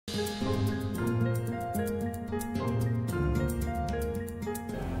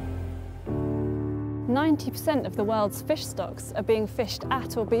90% of the world's fish stocks are being fished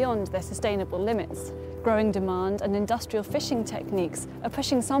at or beyond their sustainable limits. Growing demand and industrial fishing techniques are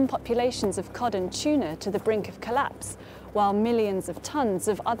pushing some populations of cod and tuna to the brink of collapse, while millions of tonnes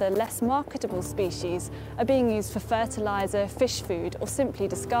of other less marketable species are being used for fertiliser, fish food or simply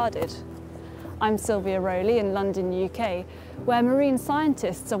discarded. I'm Sylvia Rowley in London, UK, where marine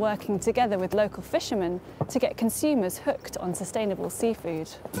scientists are working together with local fishermen to get consumers hooked on sustainable seafood.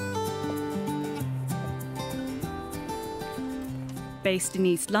 Based in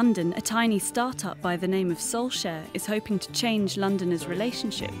East London, a tiny start-up by the name of Soleshare is hoping to change Londoners'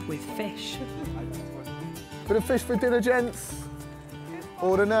 relationship with fish. Bit of fish for dinner, gents.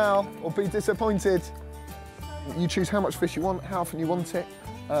 Order now or be disappointed. You choose how much fish you want, how often you want it,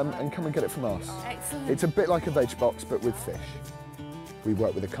 and come and get it from us. Excellent. It's a bit like a veg box, but with fish. We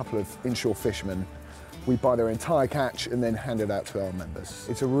work with a couple of inshore fishermen. We buy their entire catch and then hand it out to our members.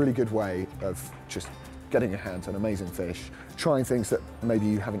 It's a really good way of just getting your hands on amazing fish, trying things that maybe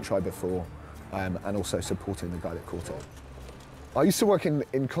you haven't tried before, and also supporting the guy that caught it. I used to work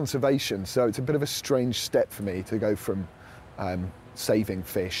in conservation, so it's a bit of a strange step for me to go from saving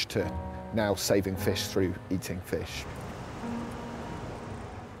fish to now saving fish through eating fish.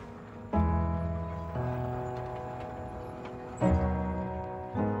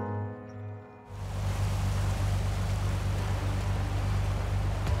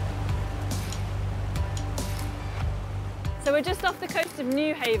 So we're just off the coast of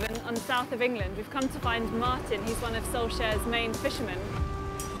Newhaven on the south of England. We've come to find Martin. He's one of Soleshare's main fishermen.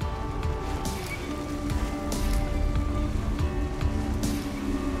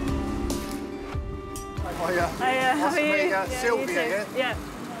 Hiya. Hiya, how are you? Yeah, Sylvia here. Yeah.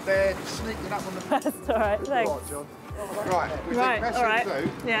 They're sneaking up on the... That's all right, thanks. Right, John. Right, we Right, think all right. do.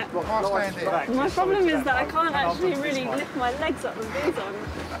 Yeah. Right, can I stand here? My problem is that I can't actually really lift my legs up with these on.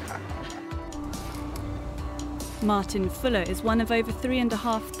 Martin Fuller is one of over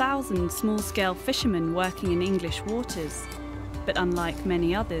 3,500 small-scale fishermen working in English waters. But unlike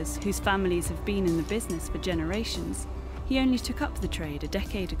many others whose families have been in the business for generations, he only took up the trade a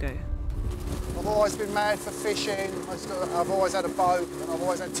decade ago. I've always been mad for fishing. I've always had a boat and I've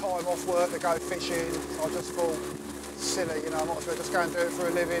always had time off work to go fishing. So I just thought, silly, you know, I might as well just go and do it for a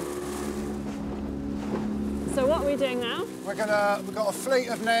living. So what are we doing now? We've got a fleet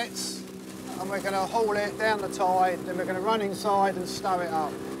of nets and we're going to haul it down the tide, then we're going to run inside and stow it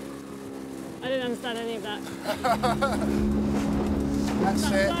up. I didn't understand any of that. That's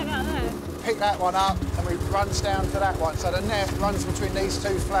it. Like that there. Pick that one up and we runs down to that one. So the net runs between these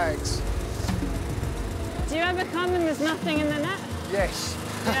two flags. Do you ever come and there's nothing in the net? Yes.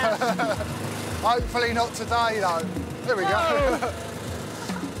 Yeah. Hopefully not today though. There we go.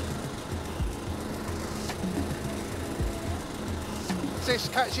 This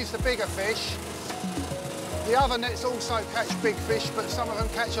catches the bigger fish. The other nets also catch big fish, but some of them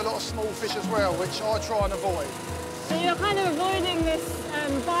catch a lot of small fish as well, which I try and avoid. So you're kind of avoiding this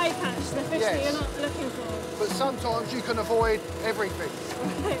bycatch, the fish that you're not looking for? But sometimes you can avoid everything.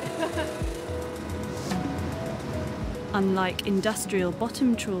 Unlike industrial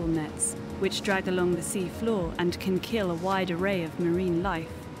bottom trawl nets, which drag along the sea floor and can kill a wide array of marine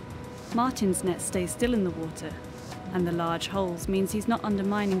life, Martin's net stays still in the water, and the large holes means he's not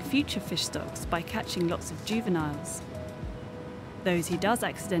undermining future fish stocks by catching lots of juveniles. Those he does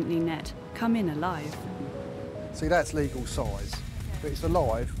accidentally net come in alive. See, that's legal size, but it's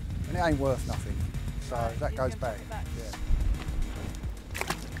alive and it ain't worth nothing. So that goes back.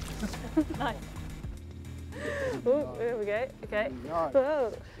 Yeah. Nice. Oh, there we go. Okay.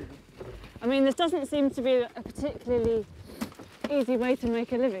 Whoa. I mean, this doesn't seem to be a particularly easy way to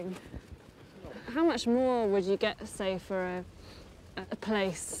make a living. How much more would you get, say, for a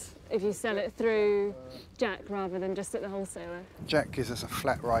place if you sell it through Jack rather than just at the wholesaler? Jack gives us a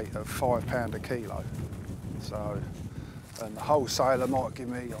flat rate of £5 a kilo. So, and the wholesaler might give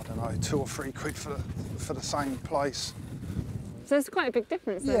me, I don't know, 2 or 3 quid for the same place. So it's quite a big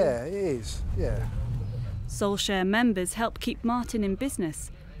difference then. Yeah, it is, yeah. Soleshare members help keep Martin in business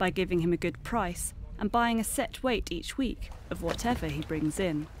by giving him a good price and buying a set weight each week of whatever he brings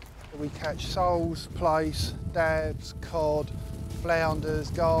in. We catch soles, plaice, dabs, cod,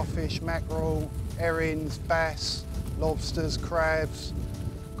 flounders, garfish, mackerel, herrings, bass, lobsters, crabs,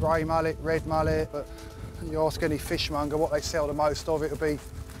 grey mullet, red mullet. But you ask any fishmonger what they sell the most of, it'll be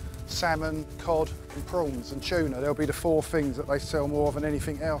salmon, cod and prawns and tuna. There'll be the 4 things that they sell more than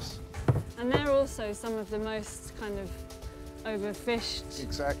anything else. And they're also some of the most kind of overfished.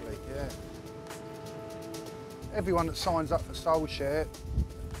 Exactly, yeah. Everyone that signs up for Soleshare,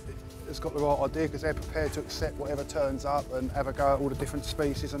 has got the right idea because they're prepared to accept whatever turns up and have a go at all the different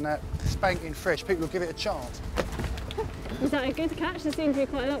species and that. Spanking fresh, people will give it a chance. Is that a good catch? There seems to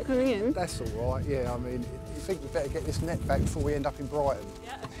be quite a lot coming in. That's all right, yeah. I mean, you think we better get this net back before we end up in Brighton.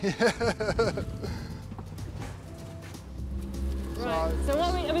 Yeah. Right, so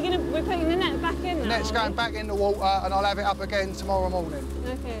what we're putting the net back in now? The net's going back in the water and I'll have it up again tomorrow morning.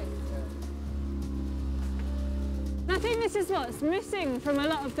 Okay. I think this is what's missing from a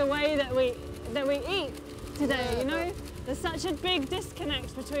lot of the way that we eat today, you know? There's such a big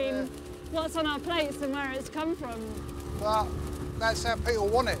disconnect between what's on our plates and where it's come from. But that's how people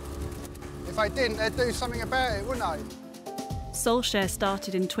want it. If they didn't, they'd do something about it, wouldn't they? Soleshare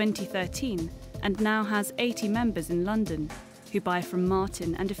started in 2013 and now has 80 members in London who buy from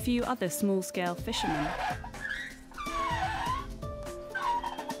Martin and a few other small-scale fishermen.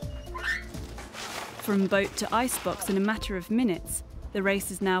 From boat to icebox in a matter of minutes, the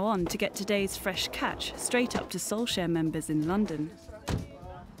race is now on to get today's fresh catch straight up to Soleshare members in London.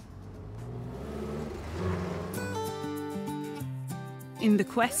 In the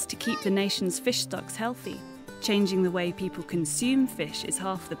quest to keep the nation's fish stocks healthy, changing the way people consume fish is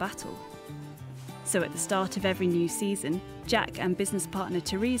half the battle. So at the start of every new season, Jack and business partner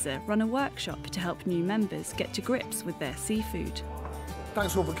Teresa run a workshop to help new members get to grips with their seafood.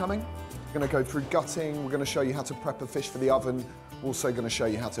 Thanks all for coming. We're going to go through gutting, we're going to show you how to prep a fish for the oven, we're also going to show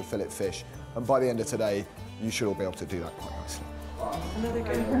you how to fillet fish, and by the end of today, you should all be able to do that quite nicely. Another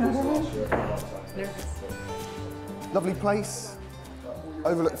good. Lovely place,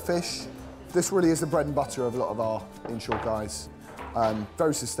 overlooked fish. This really is the bread and butter of a lot of our inshore guys.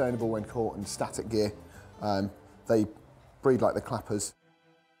 Very sustainable when caught in static gear. They breed like the clappers.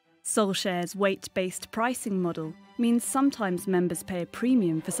 Soleshare's weight-based pricing model means sometimes members pay a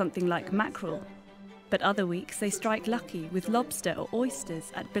premium for something like mackerel, but other weeks they strike lucky with lobster or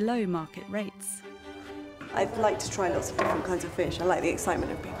oysters at below market rates. I'd like to try lots of different kinds of fish. I like the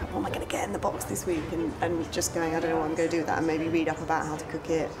excitement of being like, what am I going to get in the box this week? And just going, I don't know what I'm going to do with that, and maybe read up about how to cook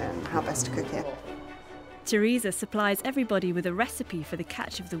it and how best to cook it. Teresa supplies everybody with a recipe for the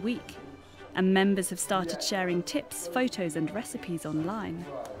catch of the week, and members have started sharing tips, photos and recipes online.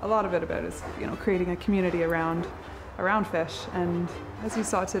 A lot of it about is, creating a community around fish, and as you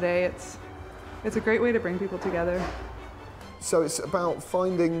saw today, it's a great way to bring people together. So it's about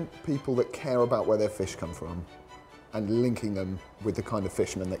finding people that care about where their fish come from and linking them with the kind of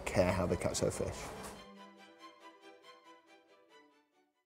fishermen that care how they catch their fish.